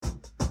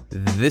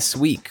This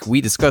week,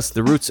 we discuss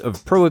the roots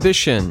of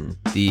prohibition,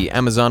 the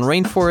Amazon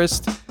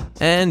rainforest,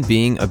 and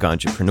being a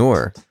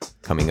ganjapreneur.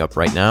 Coming up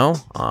right now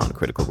on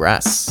Critical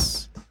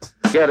Grass.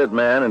 Get it,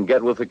 man, and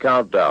get with the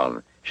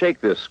countdown.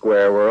 Shake this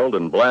square world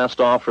and blast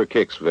off for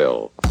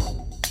Kicksville.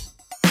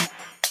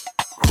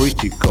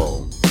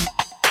 Critical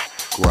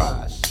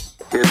Grass.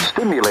 It's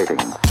stimulating,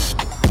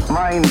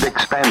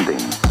 mind-expanding,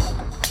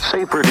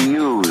 safer to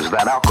use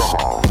than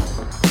alcohol.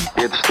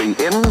 It's the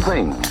in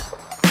thing,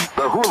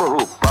 the hula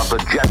hoop of the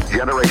jet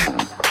generation,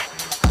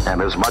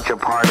 and as much a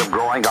part of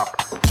growing up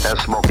as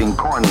smoking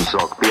corn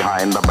silk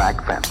behind the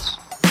back fence.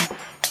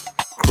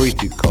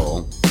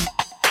 Critical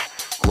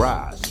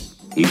Grass.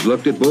 He's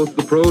looked at both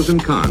the pros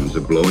and cons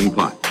of blowing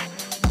pot.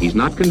 He's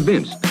not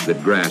convinced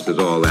that grass is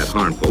all that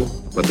harmful,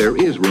 but there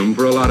is room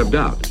for a lot of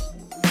doubt.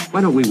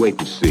 Why don't we wait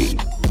and see?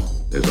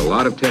 There's a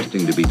lot of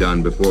testing to be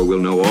done before we'll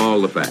know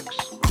all the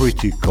facts.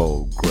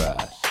 Critical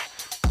Grass.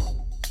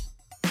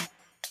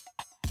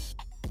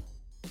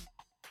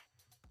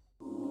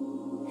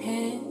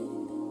 Head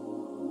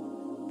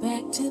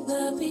back to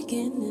the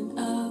beginning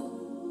of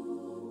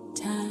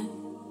time.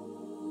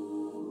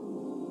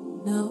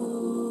 No,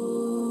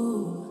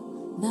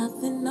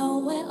 nothing,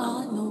 nowhere,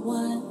 or no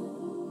one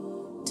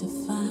to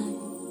find.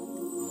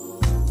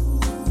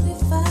 We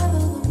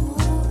follow the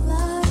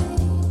moonlight,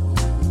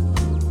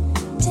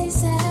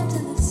 chase after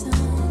the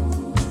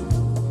sun,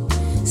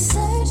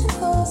 searching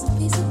for some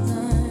peace of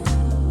mind,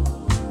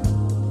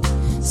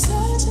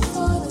 searching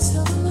for the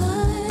silver light.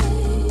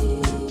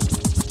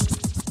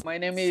 My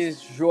name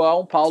is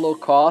João Paulo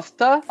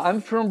Costa.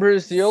 I'm from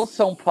Brazil,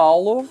 São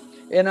Paulo,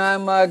 and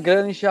I'm a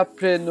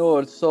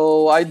ganjapreneur,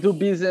 so I do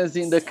business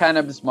in the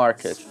cannabis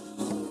market.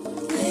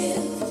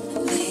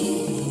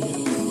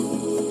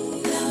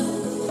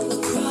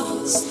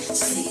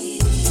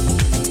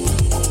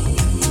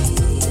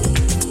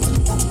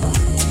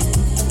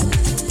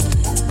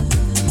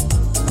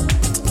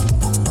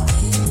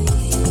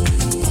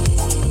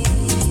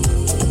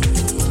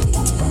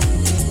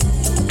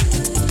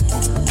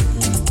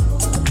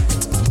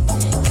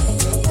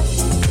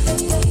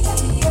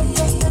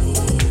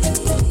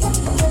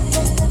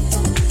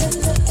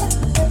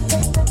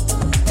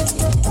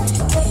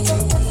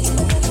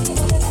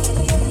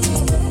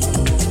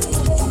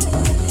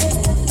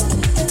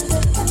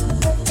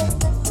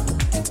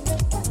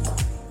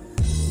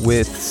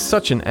 With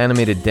such an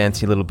animated,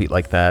 dancey little beat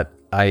like that,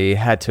 I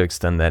had to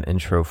extend that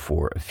intro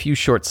for a few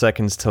short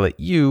seconds to let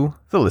you,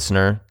 the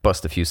listener,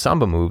 bust a few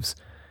samba moves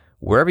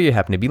wherever you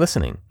happen to be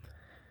listening.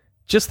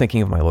 Just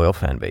thinking of my loyal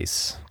fan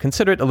base,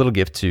 consider it a little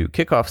gift to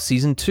kick off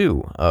Season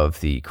 2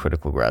 of the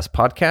Critical Grass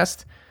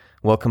podcast.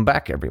 Welcome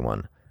back,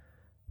 everyone.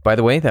 By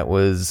the way, that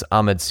was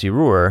Ahmed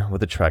Sirur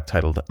with a track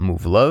titled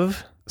Move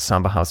Love,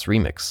 Samba House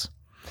Remix.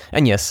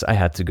 And yes, I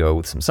had to go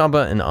with some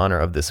samba in honor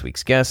of this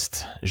week's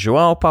guest,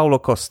 João Paulo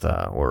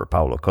Costa, or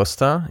Paulo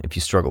Costa, if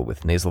you struggle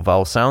with nasal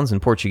vowel sounds in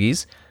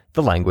Portuguese,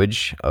 the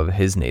language of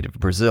his native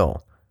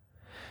Brazil.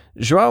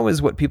 João is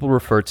what people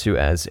refer to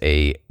as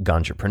a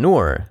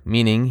ganjapreneur,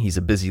 meaning he's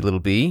a busy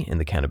little bee in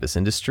the cannabis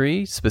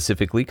industry,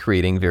 specifically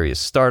creating various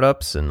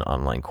startups and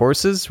online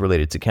courses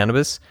related to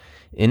cannabis,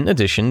 in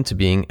addition to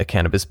being a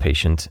cannabis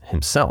patient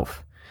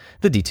himself,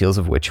 the details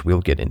of which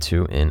we'll get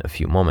into in a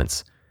few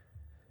moments.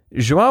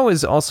 João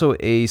is also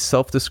a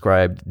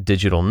self-described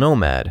digital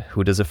nomad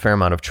who does a fair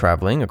amount of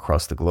traveling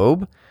across the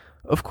globe,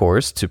 of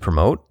course, to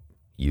promote,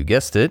 you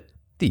guessed it,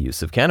 the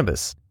use of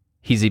cannabis.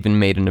 He's even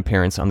made an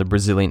appearance on the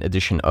Brazilian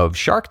edition of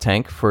Shark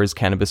Tank for his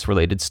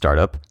cannabis-related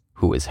startup,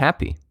 Who is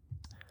Happy.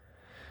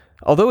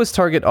 Although his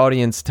target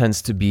audience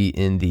tends to be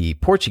in the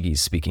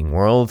Portuguese-speaking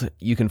world,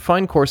 you can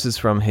find courses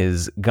from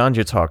his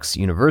Ganja Talks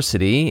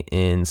University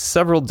in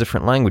several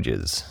different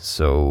languages,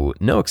 so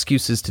no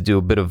excuses to do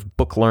a bit of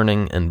book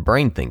learning and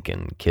brain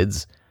thinking,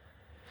 kids.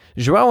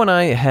 João and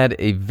I had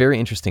a very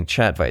interesting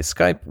chat via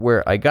Skype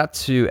where I got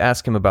to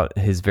ask him about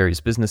his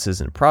various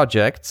businesses and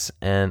projects,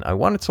 and I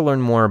wanted to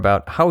learn more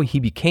about how he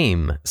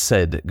became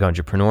said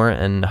ganjapreneur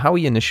and how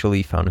he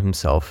initially found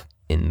himself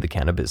in the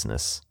cannabis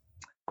business.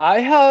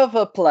 I have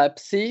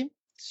epilepsy,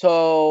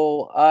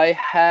 so I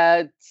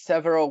had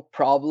several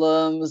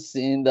problems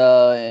in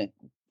my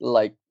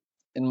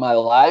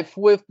life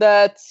with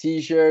that,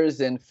 seizures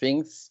and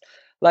things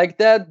like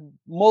that.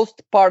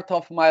 Most part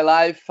of my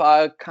life,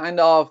 I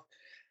kind of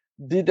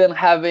didn't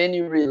have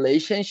any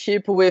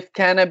relationship with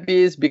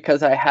cannabis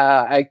because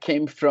I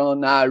came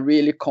from a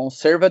really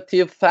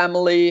conservative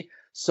family.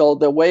 So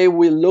the way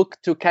we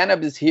look to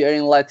cannabis here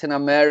in Latin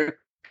America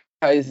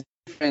is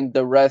different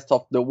the rest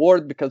of the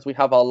world because we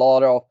have a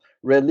lot of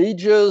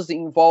religions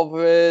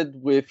involved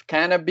with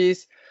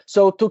cannabis.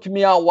 So it took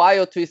me a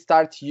while to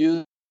start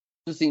using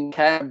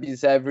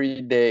cannabis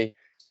every day.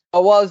 I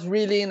was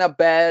really in a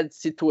bad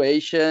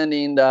situation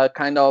in the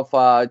kind of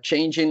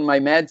changing my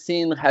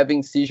medicine,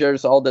 having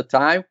seizures all the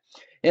time.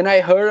 And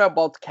I heard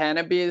about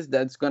cannabis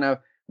that's going to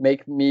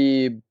make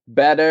me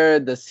better,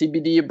 the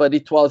CBD, but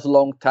it was a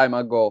long time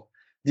ago.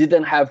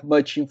 Didn't have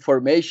much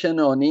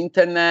information on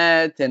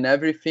internet and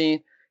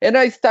everything. And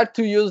I start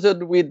to use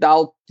it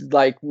without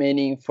like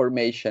many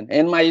information,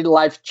 and my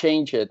life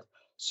changed.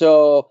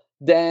 So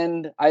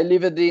then I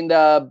lived in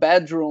the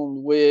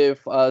bedroom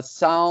with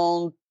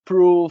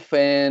soundproof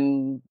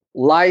and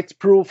light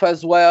proof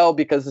as well,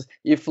 because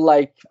if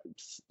like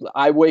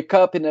I wake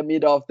up in the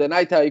middle of the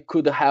night, I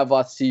could have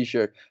a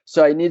seizure.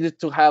 So I needed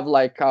to have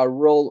like a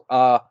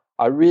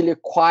really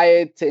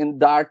quiet and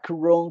dark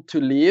room to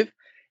live.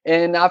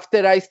 And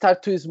after I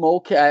start to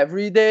smoke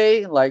every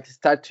day, like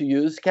start to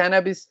use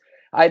cannabis,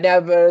 I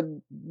never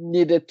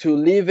needed to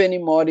live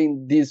anymore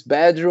in this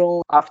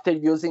bedroom. After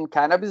using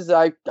cannabis,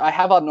 I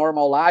have a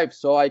normal life.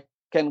 So I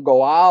can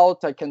go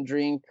out, I can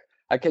drink,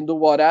 I can do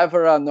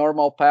whatever a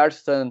normal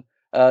person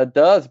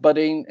does. But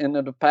in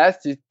the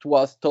past, it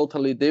was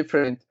totally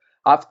different.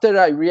 After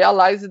I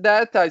realized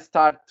that, I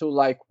start to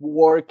like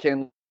work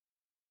and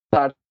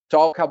start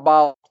talk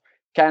about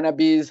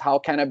cannabis, how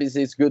cannabis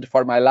is good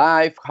for my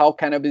life, how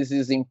cannabis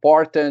is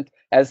important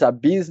as a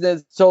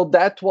business. So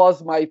that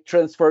was my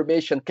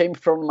transformation, came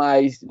from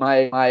my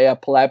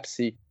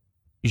epilepsy.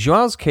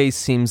 Joao's case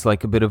seems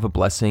like a bit of a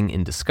blessing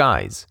in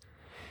disguise.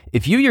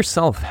 If you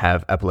yourself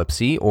have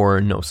epilepsy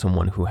or know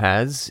someone who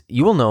has,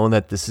 you will know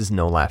that this is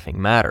no laughing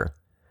matter.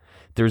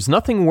 There's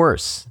nothing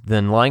worse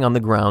than lying on the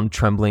ground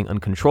trembling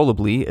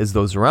uncontrollably as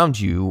those around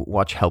you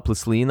watch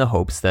helplessly in the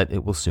hopes that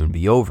it will soon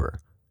be over.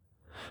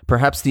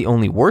 Perhaps the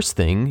only worst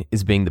thing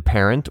is being the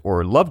parent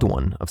or loved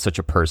one of such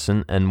a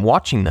person and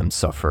watching them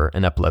suffer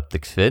an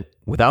epileptic fit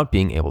without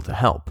being able to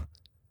help.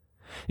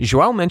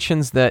 Joao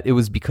mentions that it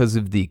was because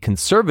of the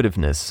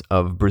conservativeness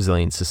of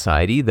Brazilian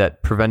society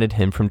that prevented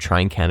him from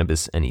trying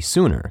cannabis any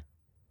sooner.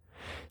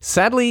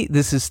 Sadly,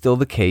 this is still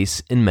the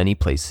case in many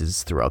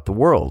places throughout the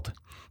world,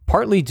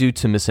 partly due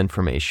to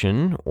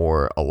misinformation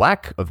or a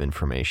lack of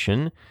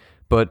information,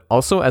 but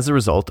also as a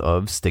result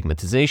of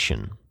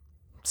stigmatization.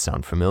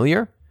 Sound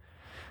familiar?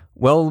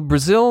 Well,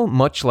 Brazil,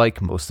 much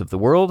like most of the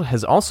world,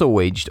 has also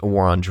waged a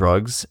war on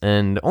drugs,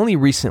 and only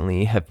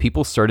recently have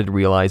people started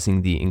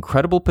realizing the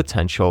incredible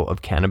potential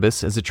of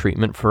cannabis as a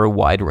treatment for a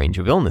wide range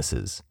of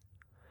illnesses.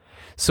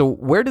 So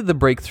where did the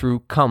breakthrough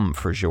come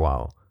for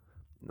Joao?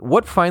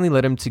 What finally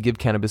led him to give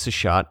cannabis a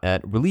shot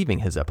at relieving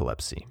his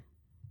epilepsy?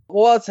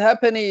 What's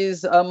happening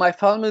is my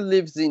family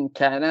lives in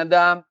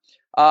Canada.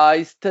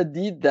 I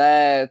studied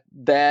that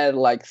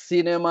like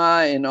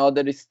cinema and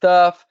other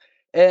stuff.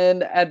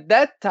 And at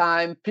that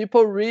time,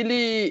 people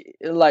really,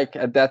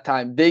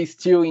 they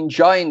still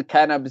enjoying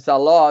cannabis a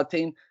lot.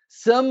 And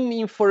some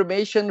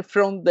information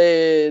from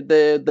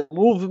the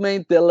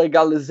movement, the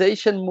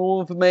legalization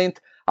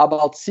movement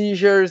about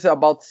seizures,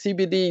 about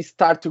CBD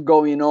start to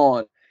going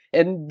on.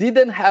 And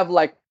didn't have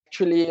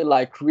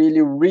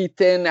really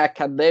written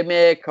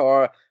academic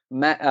or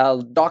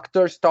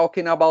doctors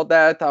talking about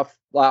that.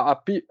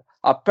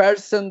 A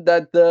person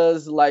that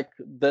does like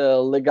the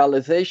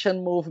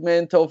legalization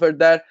movement over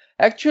there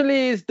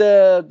actually is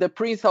the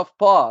Prince of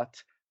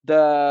Pot.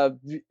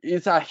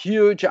 Is a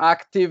huge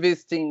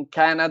activist in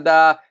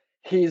Canada.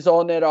 He's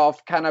owner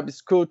of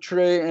Cannabis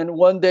Culture. And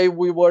one day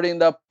we were in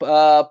the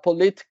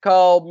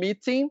political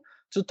meeting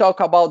to talk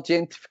about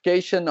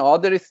gentrification,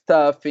 other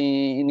stuff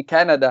in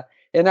Canada.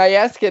 And I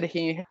asked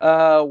him,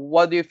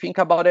 what do you think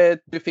about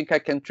it? Do you think I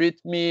can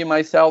treat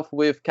myself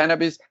with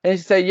cannabis? And he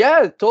said,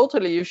 yeah,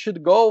 totally. You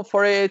should go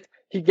for it.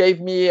 He gave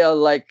me a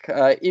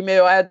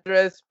email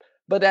address.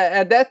 But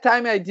at that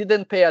time, I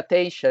didn't pay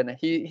attention.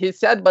 He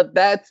said, but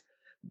that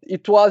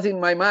it was in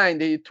my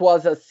mind. It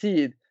was a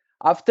seed.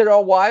 After a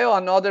while,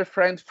 another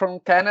friend from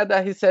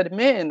Canada, he said,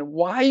 man,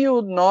 why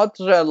you not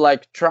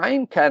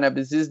trying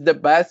cannabis? It's the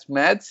best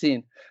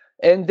medicine.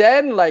 And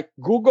then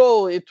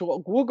Google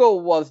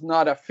was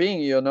not a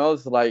thing, it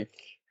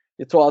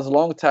was a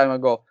long time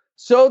ago.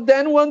 So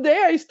then one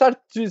day I started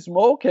to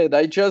smoke it.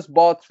 I just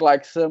bought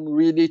some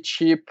really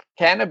cheap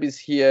cannabis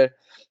here.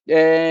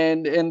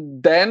 And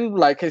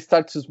then I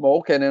started to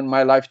smoke it and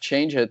my life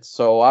changed.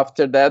 So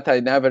after that, I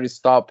never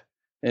stopped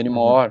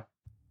anymore. Mm-hmm.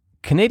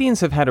 Canadians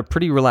have had a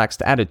pretty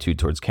relaxed attitude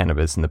towards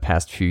cannabis in the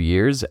past few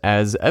years,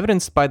 as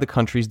evidenced by the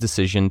country's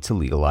decision to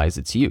legalize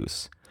its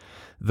use.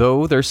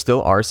 Though there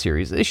still are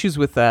serious issues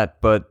with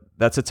that, but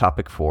that's a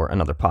topic for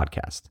another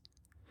podcast.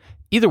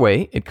 Either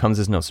way, it comes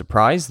as no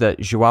surprise that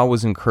Joao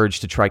was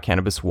encouraged to try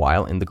cannabis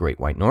while in the Great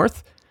White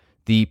North.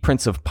 The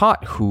Prince of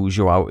Pot, who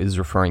Joao is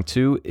referring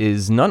to,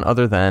 is none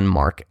other than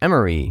Mark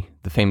Emery,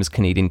 the famous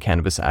Canadian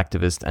cannabis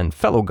activist and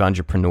fellow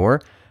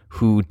ganjapreneur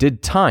who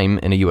did time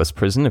in a U.S.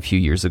 prison a few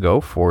years ago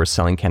for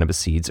selling cannabis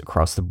seeds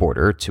across the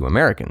border to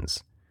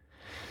Americans.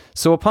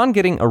 So upon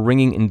getting a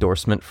ringing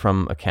endorsement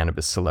from a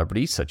cannabis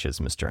celebrity such as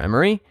Mr.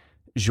 Emery,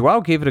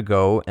 Joao gave it a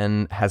go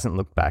and hasn't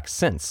looked back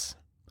since.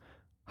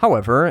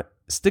 However,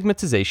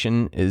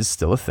 stigmatization is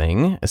still a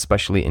thing,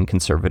 especially in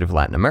conservative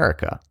Latin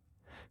America.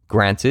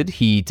 Granted,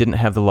 he didn't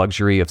have the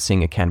luxury of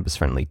seeing a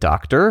cannabis-friendly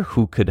doctor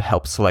who could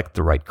help select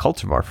the right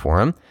cultivar for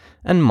him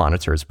and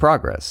monitor his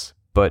progress,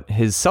 but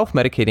his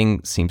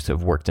self-medicating seems to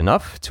have worked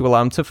enough to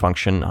allow him to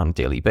function on a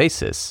daily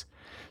basis,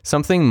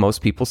 something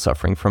most people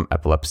suffering from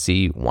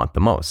epilepsy want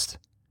the most.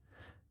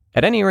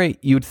 At any rate,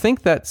 you'd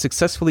think that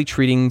successfully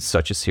treating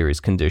such a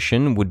serious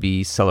condition would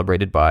be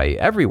celebrated by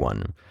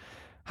everyone.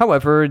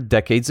 However,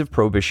 decades of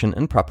prohibition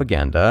and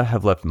propaganda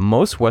have left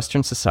most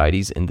Western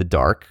societies in the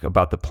dark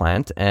about the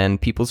plant, and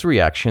people's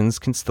reactions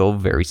can still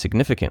vary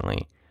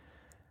significantly.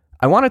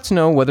 I wanted to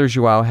know whether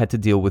João had to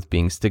deal with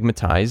being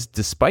stigmatized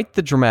despite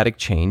the dramatic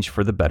change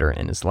for the better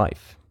in his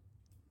life.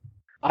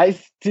 I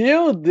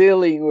still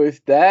dealing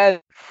with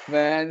that,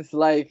 man.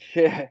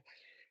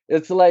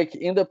 It's like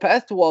in the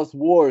past was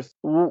worse.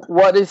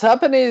 What is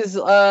happening is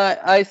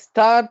I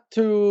start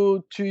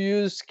to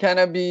use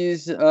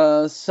cannabis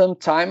some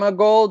time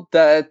ago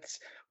that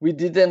we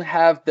didn't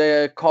have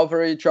the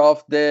coverage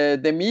of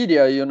the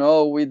media,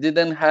 we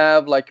didn't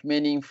have like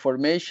many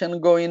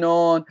information going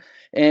on,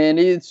 and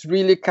it's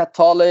really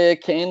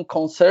Catholic and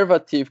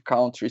conservative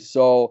country.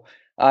 So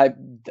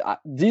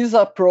this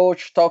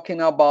approach talking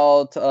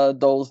about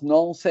those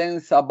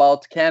nonsense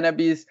about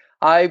cannabis,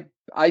 I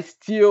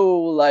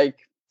still like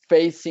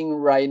facing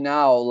right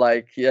now.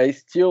 Like I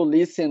still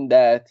listen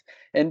that,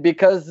 and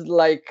because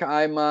like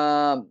I'm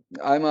a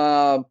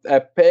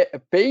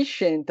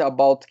patient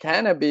about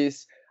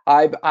cannabis,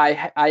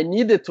 I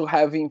needed to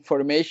have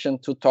information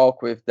to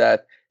talk with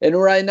that.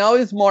 And right now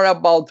it's more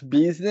about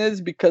business,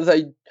 because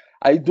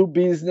I do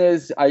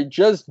business. I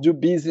just do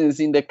business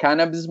in the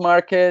cannabis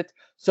market.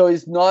 So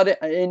it's not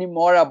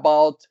anymore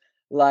about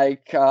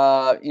like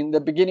in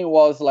the beginning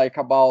was like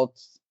about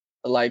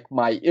like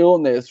my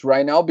illness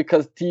right now,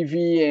 because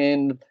TV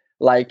and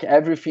like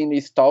everything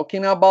is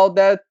talking about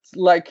that,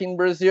 like in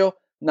Brazil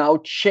now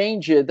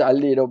change it a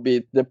little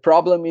bit. The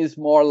problem is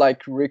more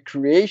like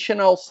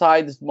recreational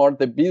side, is more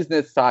the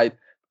business side,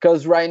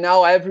 because right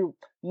now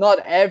not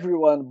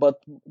everyone, but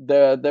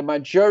the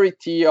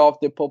majority of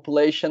the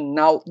population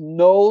now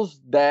knows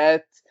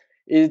that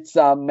it's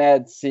a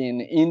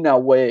medicine in a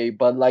way,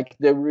 but like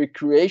the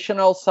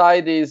recreational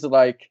side is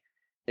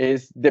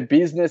the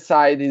business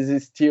side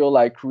is still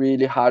like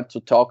really hard to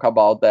talk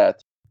about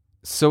that.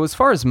 So, as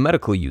far as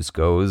medical use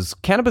goes,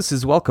 cannabis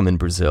is welcome in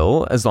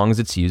Brazil as long as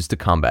it's used to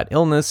combat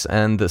illness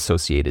and the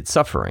associated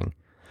suffering.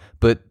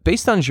 But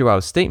based on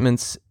João's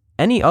statements,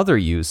 any other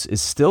use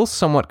is still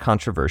somewhat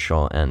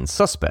controversial and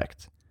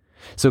suspect.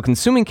 So,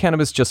 consuming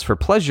cannabis just for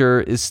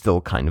pleasure is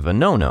still kind of a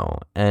no-no,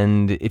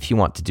 and if you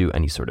want to do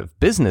any sort of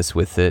business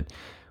with it,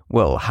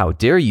 well, how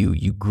dare you,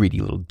 you greedy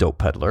little dope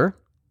peddler?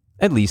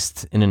 At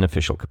least in an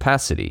official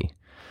capacity.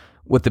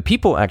 What the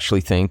people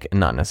actually think, and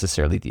not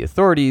necessarily the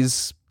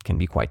authorities, can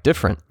be quite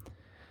different.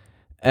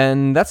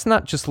 And that's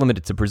not just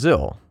limited to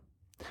Brazil.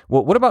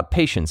 Well, what about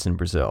patients in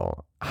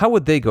Brazil? How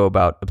would they go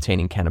about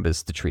obtaining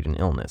cannabis to treat an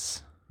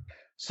illness?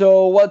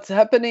 So what's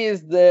happening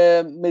is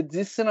the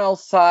medicinal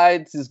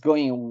side is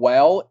going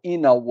well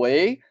in a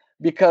way,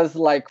 because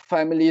like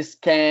families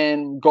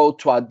can go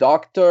to a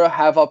doctor,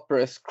 have a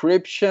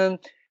prescription.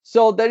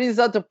 So there is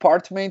a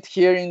department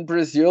here in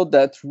Brazil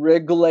that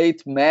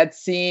regulates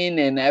medicine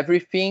and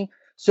everything.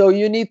 So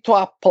you need to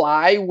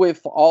apply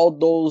with all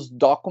those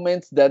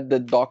documents that the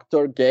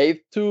doctor gave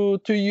to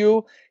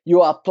you.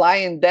 You apply,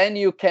 and then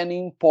you can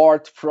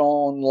import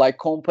from like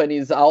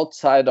companies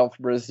outside of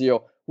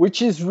Brazil,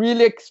 which is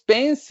really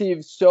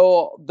expensive.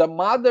 So the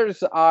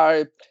mothers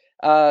are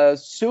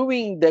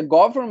suing the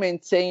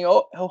government, saying,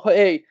 oh,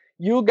 hey,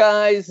 you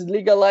guys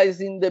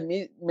legalizing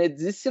the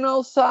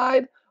medicinal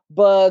side,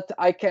 but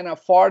I can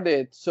afford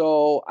it.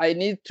 So I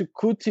need to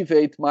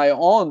cultivate my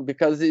own,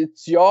 because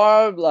it's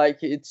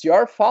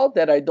your fault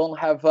that I don't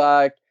have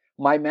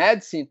my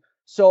medicine.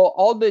 So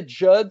all the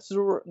judges,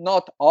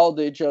 not all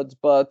the judges,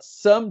 but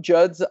some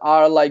judges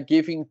are like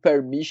giving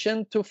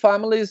permission to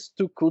families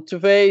to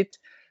cultivate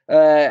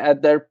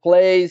at their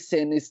place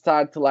and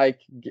start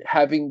like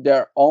having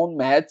their own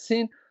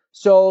medicine.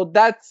 So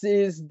that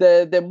is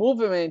the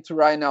movement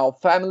right now.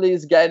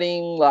 Families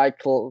getting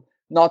like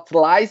not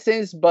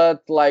licensed,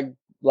 but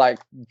like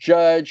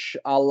judge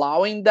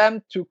allowing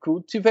them to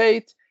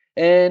cultivate,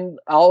 and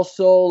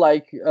also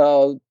like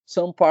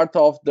some part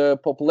of the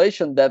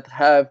population that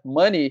have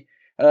money,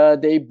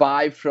 they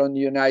buy from the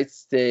United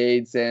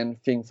States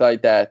and things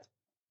like that.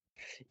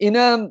 In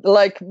a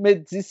like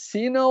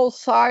medicinal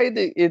side,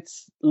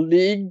 it's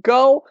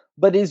legal,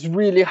 but it's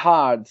really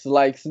hard.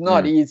 Like it's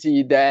not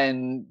easy.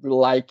 Then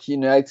like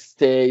United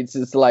States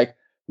is like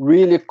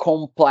really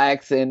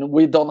complex, and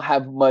we don't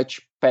have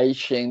much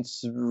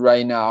patience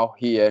right now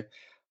here.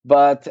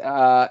 But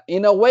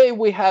in a way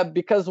we have,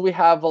 because we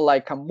have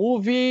like a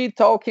movie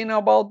talking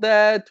about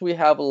that, we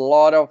have a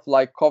lot of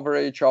like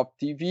coverage of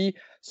TV.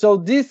 So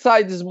this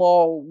side is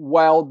more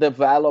well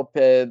developed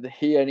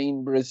here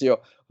in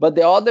Brazil. But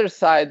the other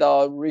side,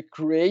 the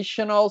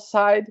recreational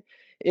side,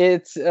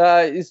 it's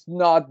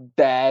not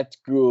that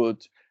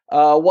good.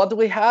 What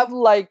we have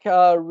like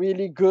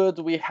really good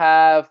we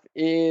have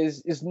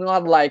is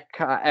not like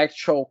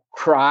actual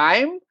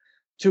crime.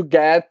 To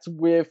get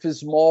with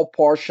small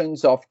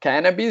portions of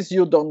cannabis,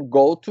 you don't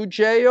go to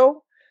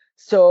jail.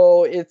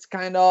 So it's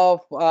kind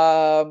of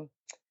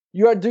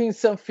you are doing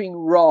something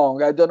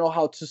wrong. I don't know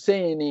how to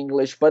say in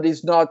English, but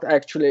it's not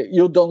actually,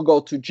 you don't go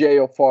to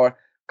jail for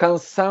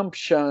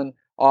consumption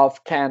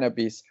of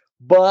cannabis.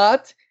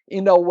 But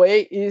in a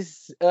way,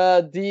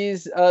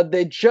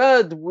 the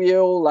judge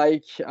will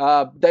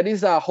that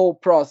is a whole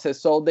process.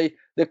 So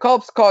the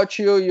cops caught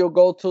you, you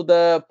go to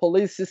the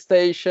police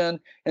station,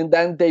 and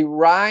then they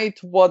write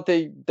what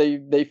they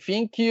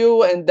think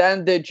you, and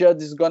then the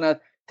judge is gonna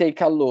take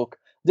a look.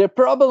 The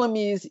problem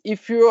is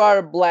if you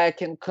are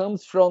black and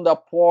comes from the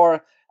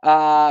poor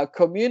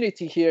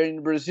community here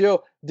in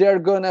Brazil, they're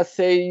gonna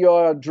say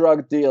you're a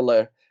drug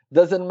dealer.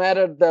 Doesn't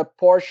matter the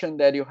portion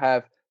that you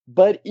have.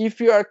 But if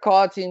you are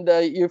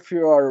if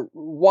you are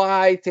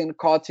white and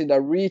caught in a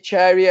rich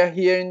area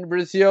here in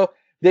Brazil,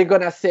 they're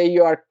gonna say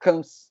you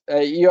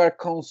are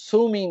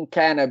consuming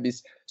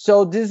cannabis.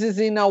 So this is,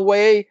 in a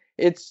way,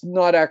 it's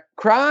not a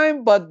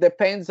crime, but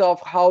depends of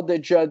how the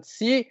judge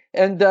see,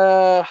 and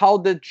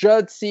how the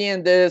judge see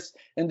and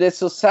the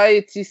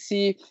society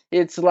see.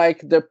 It's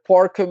like the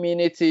poor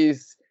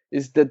communities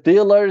is the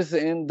dealers,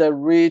 and the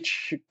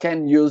rich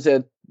can use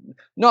it.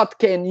 Not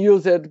can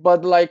use it,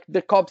 but like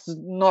the cops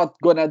not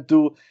gonna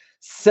do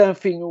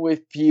something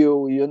with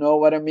you. You know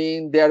what I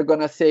mean? They're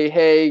gonna say,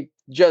 hey,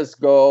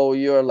 just go.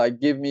 You're like,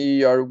 give me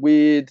your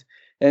weed,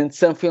 and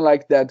something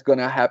like that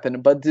gonna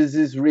happen. But this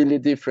is really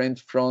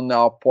different from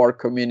our poor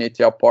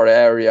community, our poor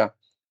area.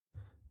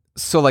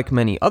 So like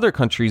many other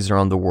countries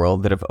around the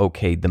world that have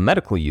okayed the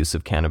medical use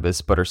of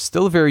cannabis but are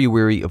still very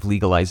wary of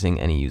legalizing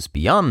any use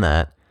beyond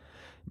that,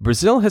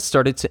 Brazil has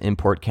started to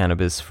import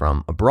cannabis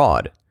from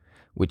abroad,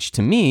 which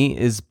to me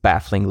is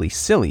bafflingly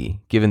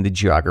silly given the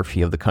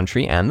geography of the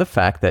country and the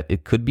fact that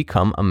it could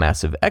become a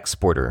massive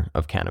exporter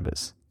of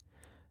cannabis.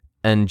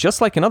 And just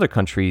like in other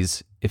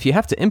countries, if you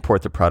have to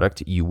import the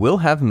product, you will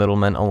have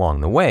middlemen along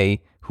the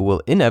way who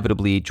will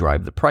inevitably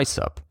drive the price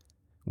up,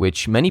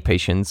 which many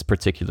patients,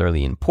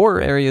 particularly in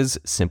poorer areas,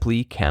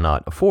 simply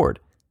cannot afford.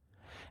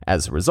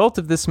 As a result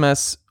of this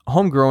mess,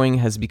 home growing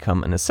has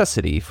become a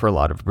necessity for a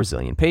lot of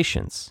Brazilian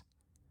patients.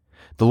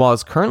 The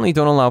laws currently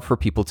don't allow for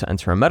people to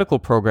enter a medical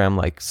program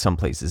like some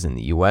places in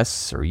the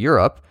US or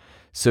Europe,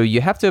 so you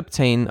have to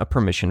obtain a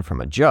permission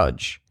from a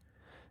judge.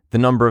 The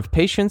number of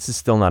patients is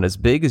still not as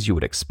big as you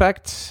would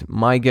expect.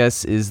 My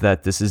guess is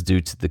that this is due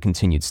to the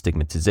continued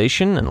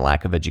stigmatization and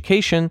lack of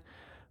education,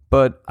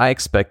 but I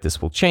expect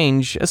this will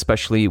change,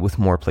 especially with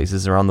more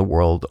places around the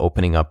world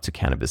opening up to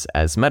cannabis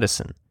as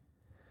medicine.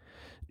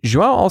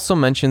 João also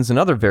mentions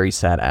another very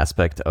sad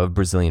aspect of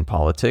Brazilian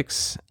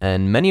politics,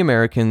 and many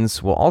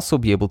Americans will also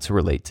be able to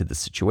relate to this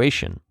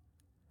situation.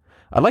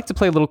 I'd like to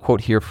play a little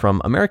quote here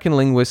from American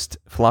linguist,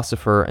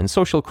 philosopher, and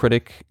social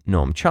critic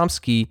Noam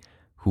Chomsky,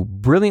 who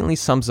brilliantly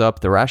sums up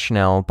the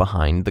rationale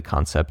behind the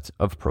concept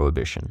of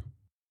prohibition.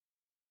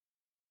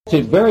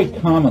 Very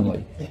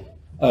commonly,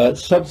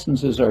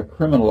 substances are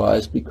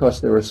criminalized because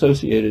they're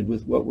associated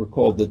with what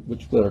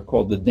are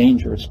called the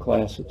dangerous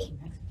classes,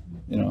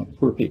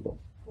 poor people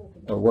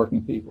or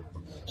working people.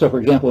 So, for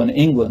example, in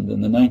England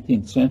in the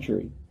 19th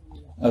century,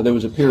 there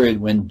was a period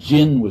when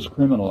gin was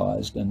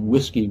criminalized and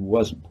whiskey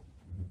wasn't,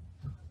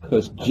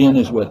 because gin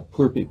is what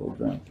poor people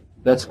drank.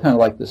 That's kind of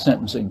like the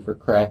sentencing for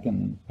crack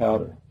and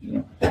powder.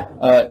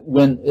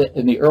 When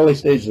in the early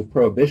stages of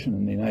Prohibition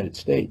in the United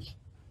States,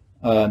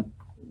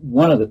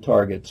 one of the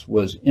targets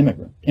was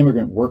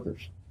immigrant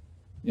workers.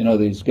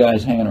 These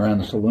guys hanging around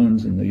the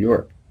saloons in New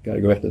York. Got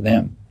to go after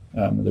them.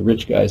 The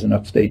rich guys in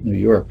upstate New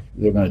York,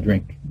 they're going to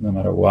drink no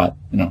matter what.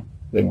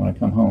 They want to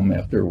come home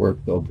after work,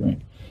 they'll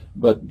drink.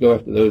 But go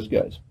after those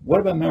guys.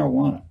 What about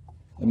marijuana?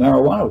 The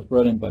marijuana was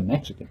brought in by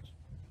Mexicans.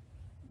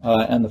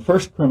 And the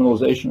first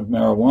criminalization of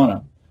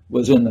marijuana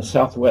was in the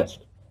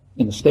Southwest,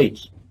 in the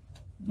States.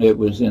 It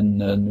was in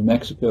New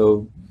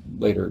Mexico,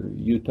 later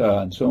Utah,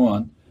 and so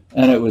on.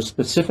 And it was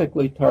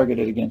specifically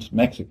targeted against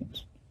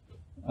Mexicans.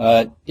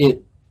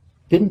 It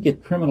didn't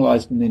get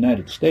criminalized in the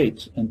United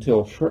States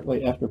until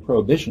shortly after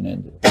Prohibition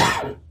ended.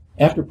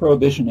 After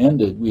Prohibition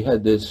ended, we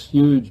had this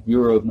huge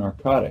Bureau of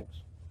Narcotics,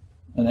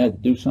 and they had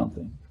to do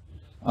something.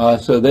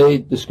 So they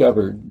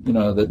discovered,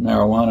 that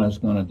marijuana is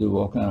going to do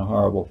all kind of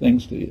horrible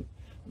things to you.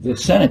 The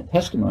Senate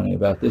testimony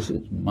about this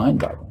is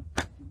mind-boggling.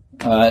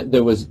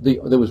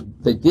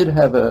 They did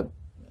have a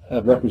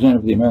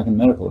representative of the American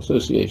Medical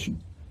Association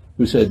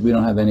who said, we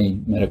don't have any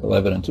medical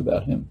evidence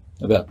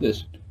about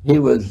this. He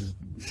was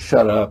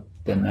shut up,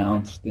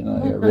 denounced, they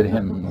got rid of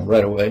him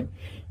right away.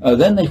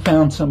 Then they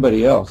found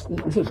somebody else.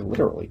 This is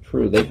literally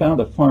true. They found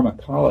a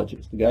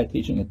pharmacologist, a guy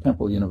teaching at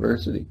Temple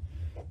University,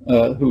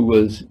 who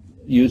was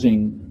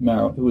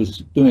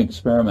doing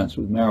experiments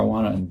with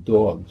marijuana in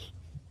dogs.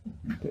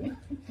 Okay.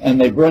 And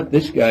they brought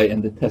this guy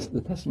in to test.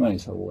 The testimony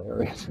is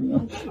hilarious.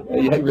 You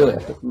really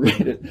have to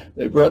read it.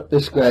 They brought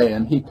this guy,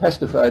 and he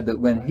testified that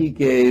when he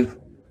gave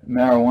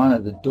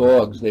marijuana to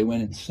dogs, they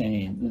went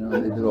insane.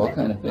 They did all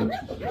kind of things.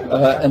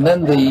 And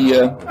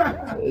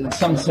then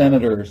some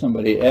senator or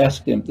somebody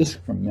asked him. This is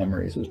from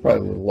memory, so it's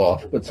probably a little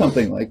off, but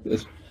something like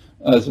this. It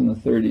was in the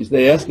 30s.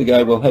 They asked the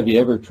guy, "Well, have you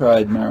ever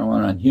tried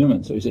marijuana on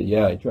humans?" So he said,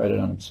 "Yeah, I tried it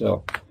on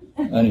himself."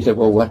 And he said,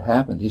 "Well, what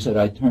happened?" He said,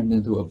 "I turned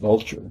into a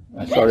vulture.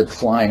 I started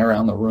flying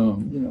around the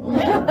room."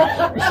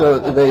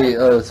 So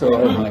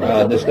oh my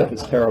God, this stuff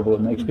is terrible.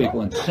 It makes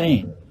people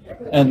insane.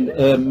 And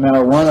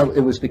marijuana,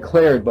 it was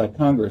declared by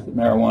Congress that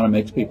marijuana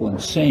makes people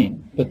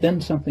insane. But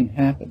then something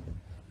happened.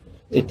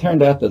 It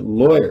turned out that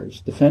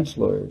lawyers, defense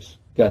lawyers,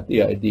 got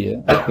the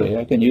idea, okay,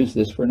 I can use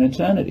this for an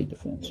insanity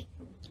defense.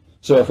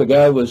 So if a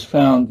guy was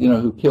found,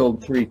 who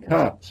killed 3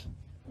 cops,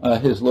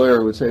 his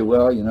lawyer would say,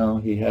 well,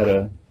 he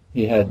had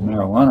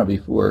marijuana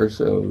before,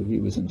 so he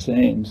was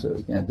insane, so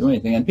he can't do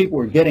anything. And people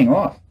were getting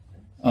off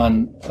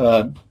on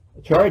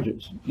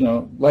charges,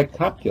 like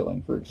cop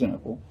killing, for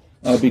example,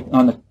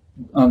 on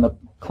the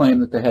claim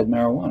that they had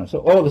marijuana. So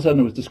all of a sudden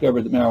it was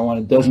discovered that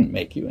marijuana doesn't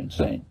make you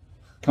insane.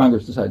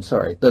 Congress decided,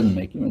 sorry, it doesn't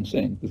make you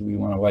insane because we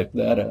want to wipe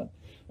that out.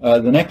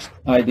 The next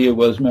idea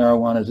was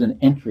marijuana is an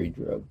entry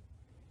drug.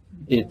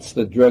 It's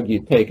the drug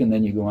you take and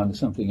then you go on to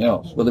something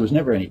else. Well, there was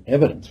never any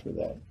evidence for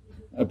that.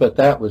 But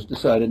that was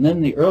decided. And then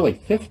in the early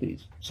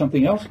 50s,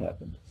 something else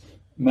happened.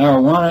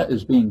 Marijuana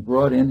is being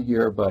brought in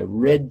here by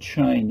red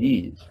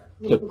Chinese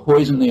to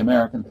poison the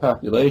American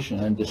population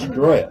and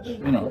destroy us,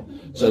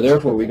 So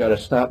therefore, we got to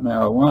stop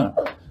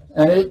marijuana.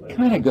 And it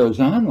kind of goes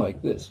on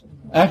like this.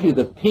 Actually,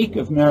 the peak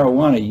of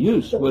marijuana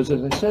use was,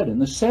 as I said, in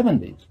the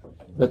 70s.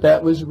 But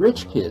that was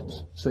rich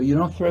kids, so you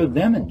don't throw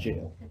them in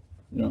jail.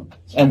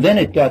 And then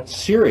it got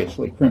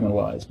seriously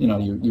criminalized.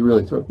 You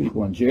really throw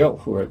people in jail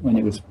for it when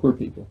it was poor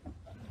people.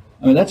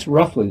 I mean, that's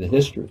roughly the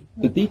history.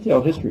 The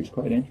detailed history is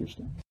quite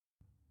interesting.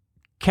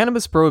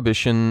 Cannabis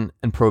prohibition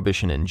and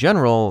prohibition in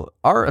general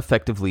are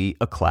effectively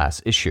a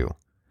class issue.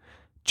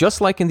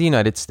 Just like in the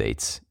United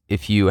States,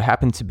 if you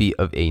happen to be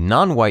of a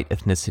non-white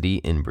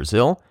ethnicity in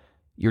Brazil,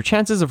 your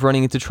chances of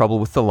running into trouble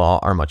with the law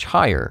are much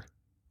higher.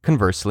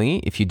 Conversely,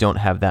 if you don't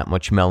have that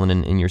much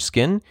melanin in your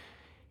skin,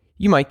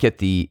 you might get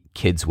the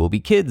kids will be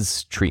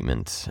kids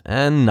treatment,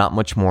 and not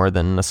much more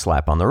than a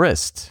slap on the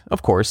wrist.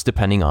 Of course,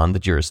 depending on the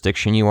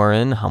jurisdiction you are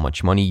in, how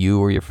much money you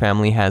or your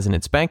family has in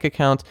its bank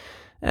account,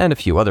 and a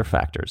few other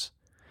factors.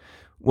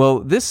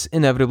 Well, this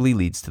inevitably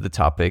leads to the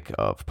topic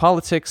of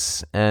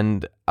politics,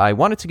 and I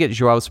wanted to get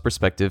Joao's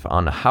perspective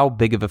on how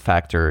big of a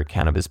factor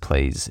cannabis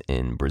plays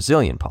in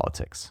Brazilian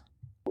politics.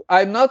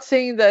 I'm not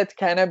saying that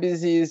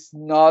cannabis is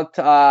not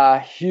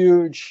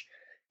huge.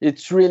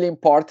 It's really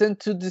important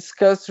to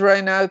discuss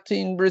right now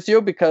in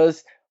Brazil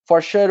because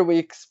for sure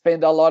we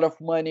spend a lot of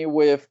money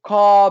with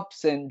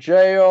cops and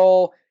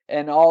jail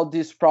and all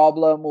this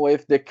problem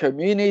with the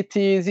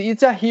communities.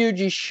 It's a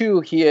huge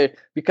issue here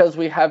because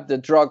we have the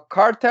drug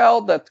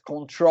cartel that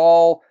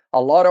control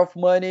a lot of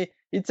money.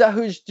 It's a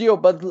huge deal,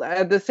 but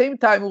at the same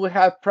time we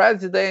have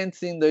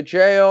presidents in the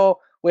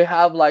jail. We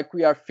have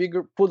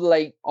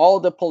putting all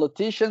the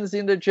politicians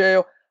in the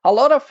jail. A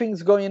lot of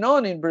things going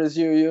on in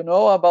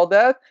Brazil, about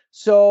that.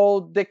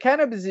 So the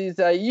cannabis is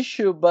an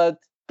issue, but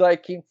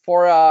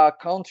for a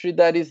country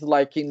that is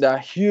in the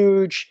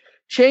huge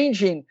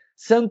changing,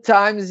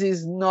 sometimes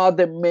is not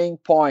the main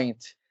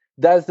point.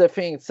 That's the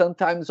thing.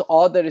 Sometimes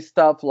other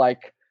stuff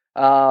like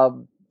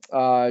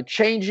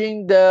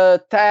changing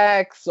the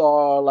tax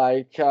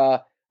or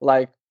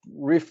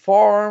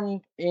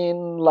reform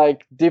in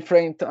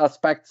different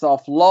aspects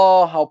of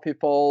law, how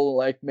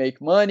people make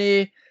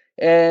money,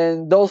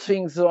 and those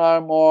things are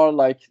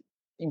more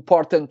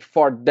important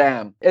for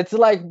them. It's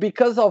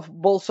because of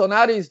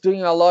Bolsonaro is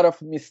doing a lot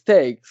of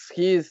mistakes.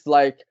 He's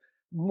the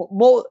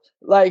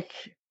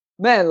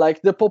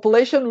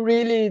population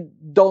really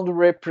don't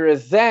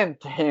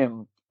represent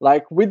him.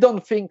 We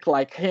don't think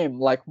like him.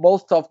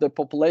 Most of the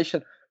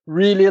population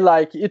really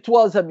it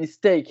was a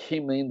mistake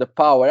him in the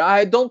power.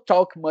 I don't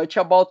talk much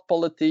about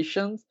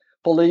politics,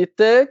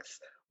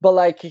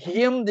 but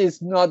him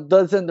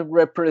doesn't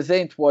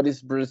represent what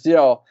is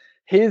Brazil.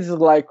 He's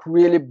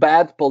really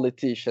bad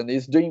politician.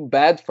 He's doing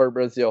bad for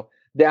Brazil.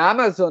 The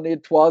Amazon,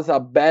 it was a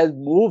bad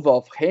move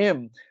of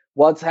him.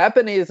 What's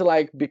happening is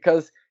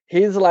because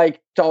he's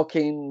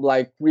talking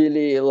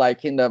really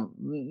in the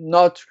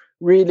not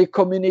really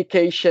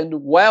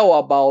communication well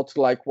about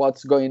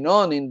what's going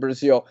on in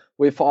Brazil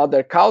with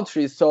other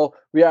countries. So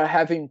we are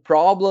having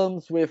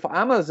problems with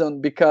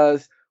Amazon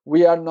because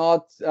we are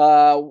not.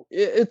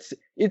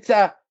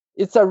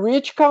 It's a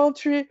rich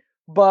country,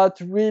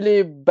 but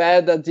really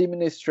bad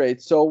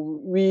administrate. So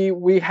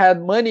we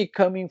had money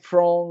coming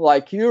from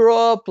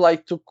Europe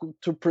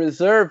to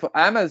preserve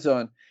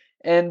Amazon.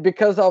 And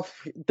because of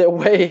the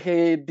way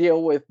he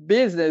deal with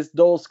business,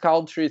 those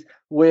countries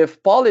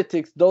with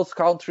politics, those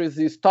countries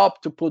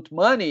stopped to put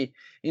money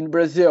in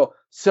Brazil.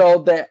 So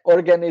the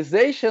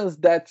organizations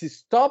that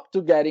stopped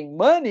to getting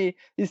money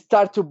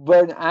start to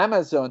burn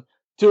Amazon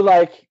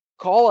to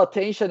call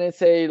attention and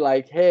say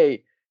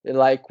hey,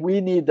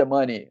 we need the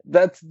money.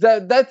 That's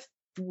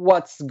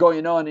what's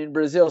going on in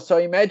Brazil. So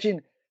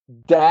imagine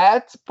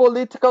that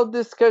political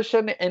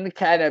discussion and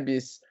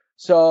cannabis.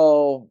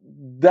 So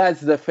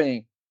that's the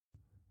thing.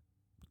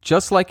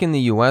 Just like in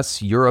the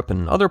US, Europe,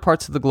 and other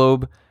parts of the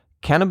globe,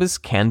 cannabis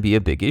can be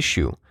a big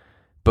issue.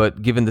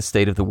 But given the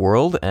state of the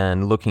world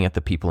and looking at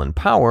the people in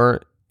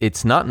power,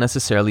 it's not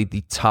necessarily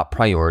the top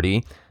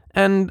priority,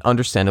 and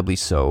understandably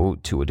so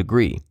to a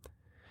degree.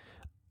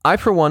 I,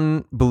 for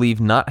one, believe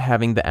not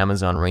having the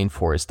Amazon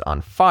rainforest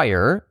on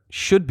fire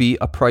should be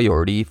a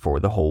priority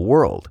for the whole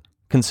world.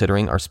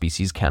 considering our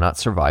species cannot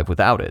survive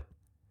without it.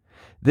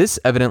 This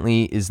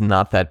evidently is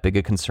not that big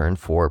a concern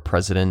for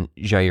President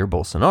Jair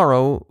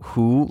Bolsonaro,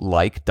 who,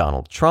 like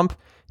Donald Trump,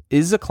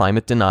 is a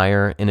climate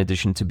denier in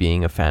addition to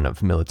being a fan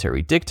of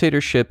military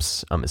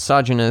dictatorships, a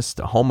misogynist,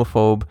 a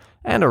homophobe,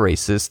 and a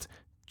racist,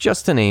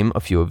 just to name a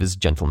few of his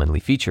gentlemanly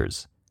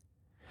features.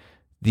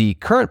 The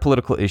current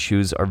political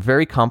issues are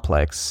very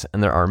complex,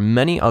 and there are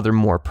many other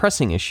more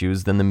pressing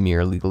issues than the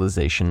mere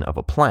legalization of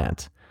a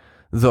plant.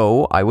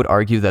 Though I would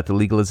argue that the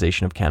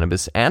legalization of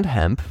cannabis and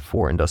hemp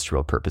for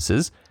industrial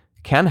purposes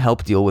can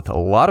help deal with a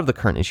lot of the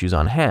current issues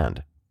on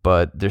hand,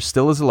 but there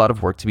still is a lot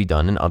of work to be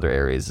done in other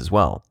areas as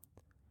well.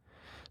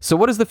 So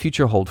what does the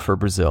future hold for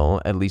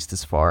Brazil, at least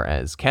as far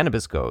as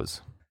cannabis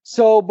goes?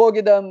 So,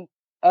 Bogdan,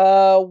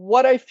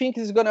 what I think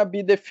is going to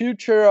be the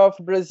future of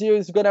Brazil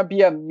is going to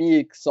be a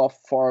mix of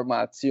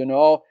formats, you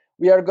know.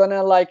 We are going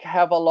to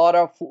have a lot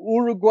of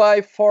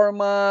Uruguay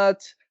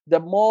format. The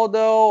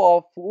model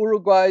of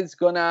Uruguay is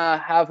going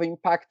to have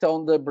impact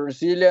on the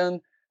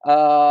Brazilian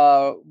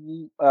model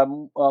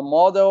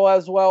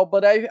as well.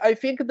 But I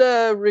think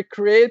the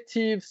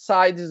recreative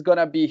side is going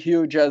to be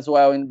huge as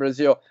well in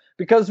Brazil,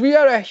 because we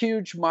are a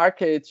huge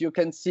market. You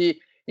can see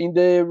in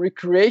the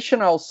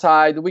recreational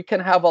side, we can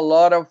have a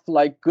lot of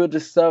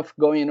good stuff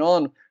going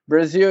on.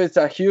 Brazil is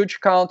a huge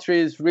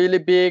country, it's really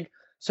big.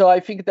 So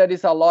I think there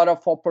is a lot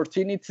of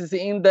opportunities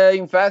in the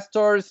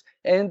investors,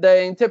 and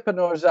the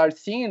entrepreneurs are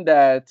seeing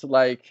that.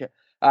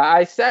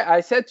 I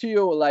said to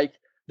you,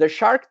 the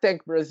Shark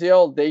Tank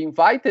Brazil, they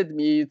invited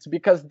me. It's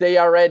because they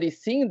already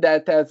seen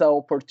that as an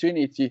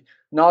opportunity,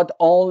 not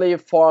only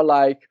for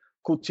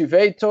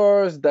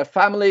cultivators. The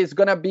family is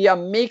going to be a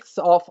mix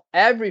of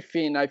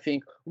everything. I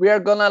think we are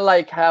going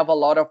to have a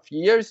lot of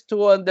years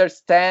to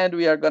understand.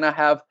 We are going to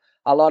have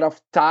a lot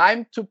of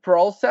time to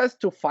process,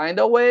 to find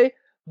a way.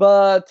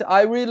 But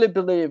I really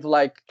believe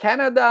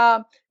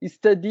Canada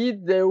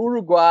studied the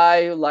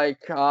Uruguay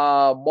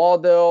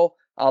model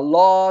a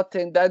lot,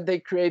 and that they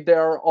create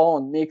their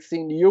own,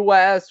 mixing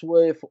US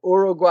with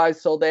Uruguay,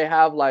 so they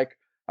have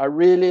a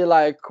really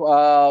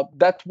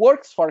that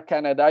works for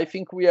Canada. I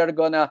think we are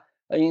gonna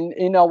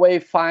in a way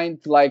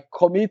find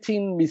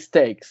committing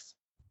mistakes.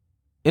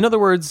 In other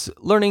words,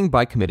 learning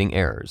by committing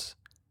errors.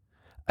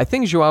 I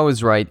think João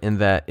is right in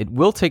that it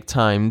will take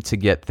time to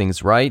get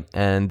things right,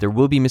 and there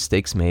will be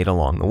mistakes made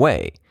along the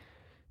way.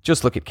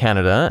 Just look at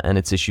Canada and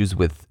its issues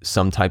with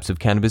some types of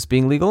cannabis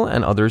being legal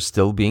and others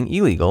still being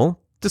illegal,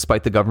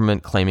 despite the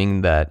government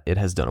claiming that it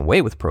has done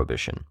away with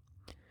prohibition.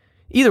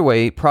 Either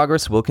way,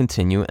 progress will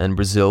continue and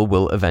Brazil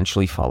will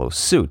eventually follow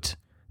suit.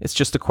 It's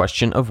just a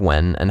question of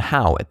when and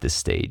how at this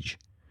stage.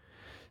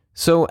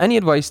 So, any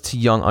advice to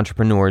young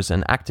entrepreneurs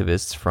and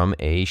activists from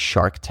a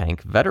Shark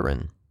Tank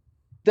veteran?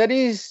 There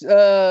is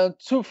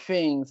two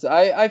things.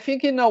 I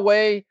think in a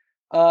way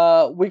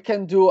we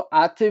can do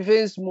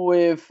activism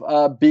with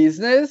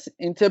business.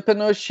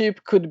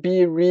 Entrepreneurship could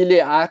be really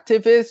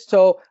activist.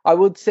 So I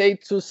would say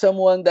to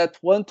someone that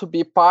want to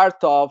be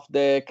part of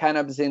the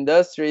cannabis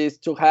industry is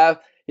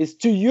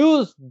to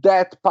use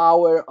that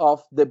power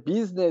of the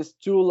business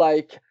to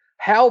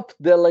help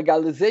the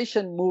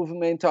legalization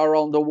movement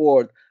around the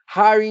world.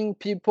 Hiring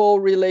people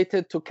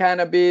related to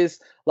cannabis,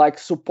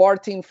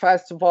 supporting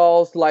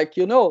festivals,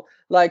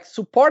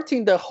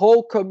 supporting the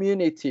whole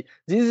community.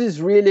 This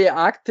is really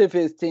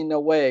activist in a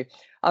way.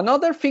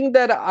 Another thing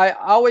that I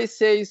always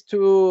say is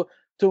to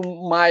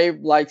my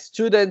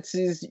students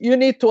is you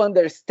need to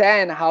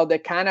understand how the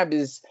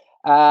cannabis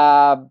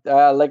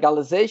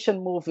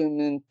legalization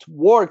movement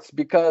works,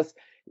 because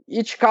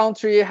each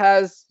country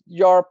has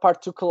your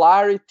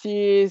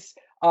particularities.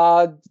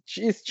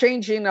 It's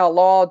changing a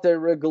lot, the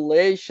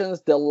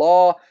regulations, the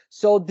law.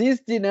 So this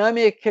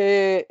dynamic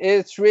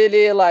is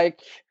really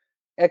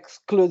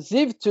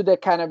exclusive to the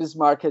cannabis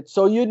market.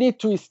 So you need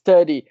to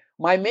study.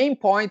 My main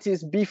point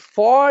is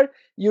before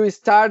you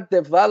start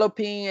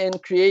developing and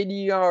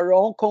creating your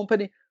own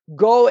company,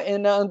 go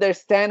and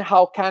understand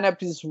how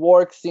cannabis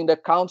works in the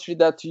country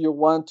that you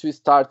want to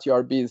start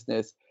your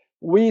business.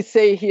 We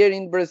say here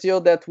in Brazil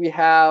that we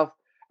have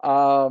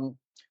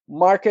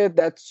market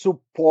that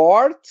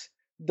support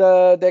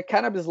the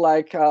cannabis,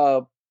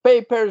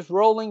 papers,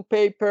 rolling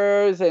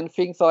papers, and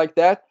things like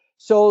that.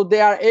 So they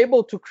are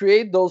able to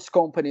create those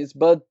companies,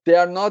 but they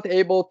are not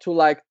able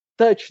to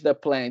touch the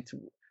plant.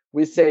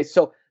 We say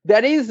so.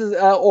 There is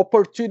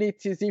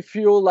opportunities if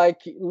you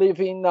live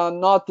in a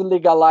not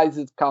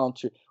legalized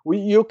country.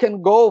 You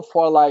can go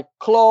for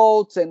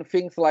clothes and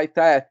things like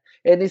that,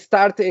 and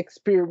start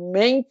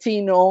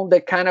experimenting on the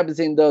cannabis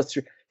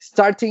industry,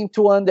 starting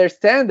to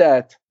understand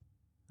that.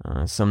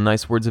 Some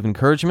nice words of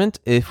encouragement.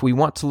 If we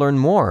want to learn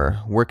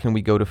more, where can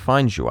we go to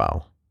find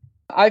João?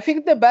 I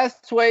think the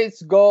best way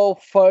is go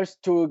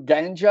first to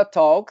Ganja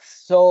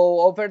Talks. So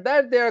over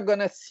there, they're going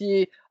to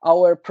see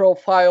our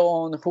profile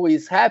on Who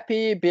is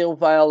Happy,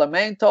 Bilva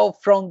Elemental.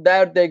 From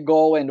there, they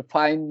go and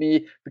find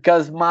me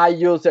because my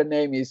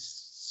username is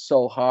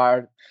so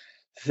hard.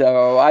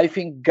 So I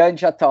think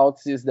Ganja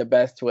Talks is the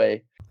best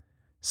way.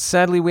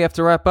 Sadly, we have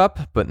to wrap up,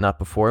 but not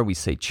before we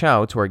say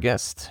ciao to our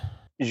guest.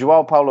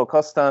 João Paulo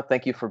Costa,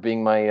 thank you for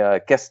being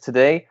my guest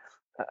today.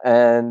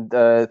 And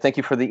thank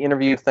you for the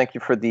interview. Thank you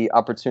for the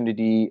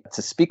opportunity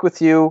to speak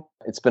with you.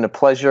 It's been a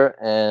pleasure,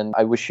 and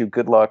I wish you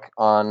good luck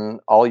on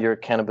all your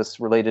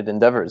cannabis-related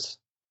endeavors.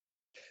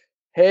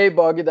 Hey,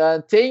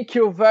 Bogdan, thank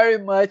you very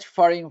much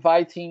for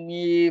inviting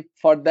me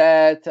for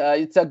that.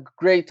 It's a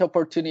great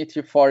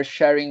opportunity for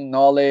sharing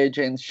knowledge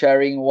and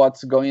sharing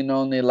what's going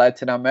on in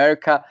Latin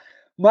America.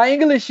 My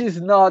English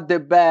is not the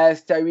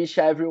best. I wish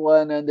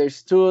everyone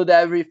understood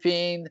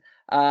everything.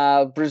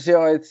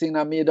 Brazil is in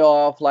the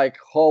middle of like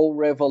whole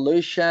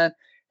revolution,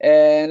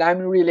 and I'm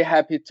really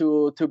happy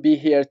to be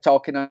here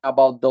talking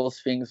about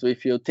those things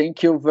with you.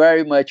 Thank you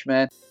very much,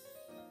 man.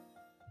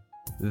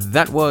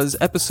 That was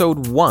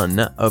episode 1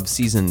 of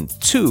season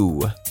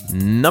 2,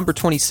 number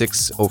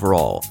 26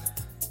 overall.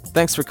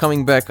 Thanks for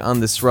coming back on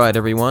this ride,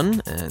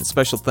 everyone, and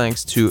special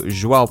thanks to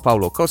João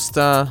Paulo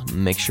Costa.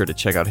 Make sure to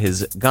check out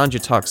his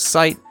Ganja Talk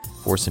site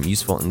for some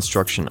useful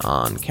instruction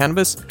on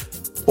cannabis,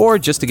 or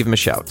just to give him a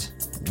shout.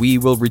 We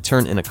will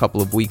return in a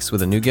couple of weeks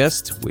with a new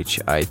guest, which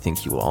I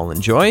think you will all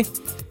enjoy.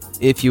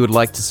 If you would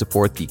like to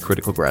support the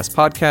Critical Grass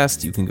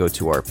podcast, you can go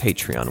to our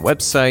Patreon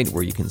website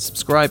where you can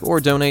subscribe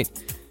or donate.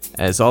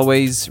 As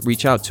always,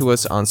 reach out to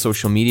us on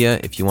social media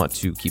if you want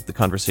to keep the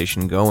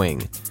conversation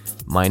going.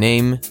 My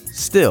name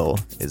still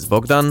is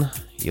Bogdan.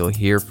 You'll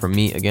hear from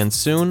me again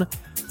soon.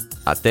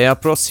 Até a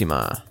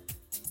próxima.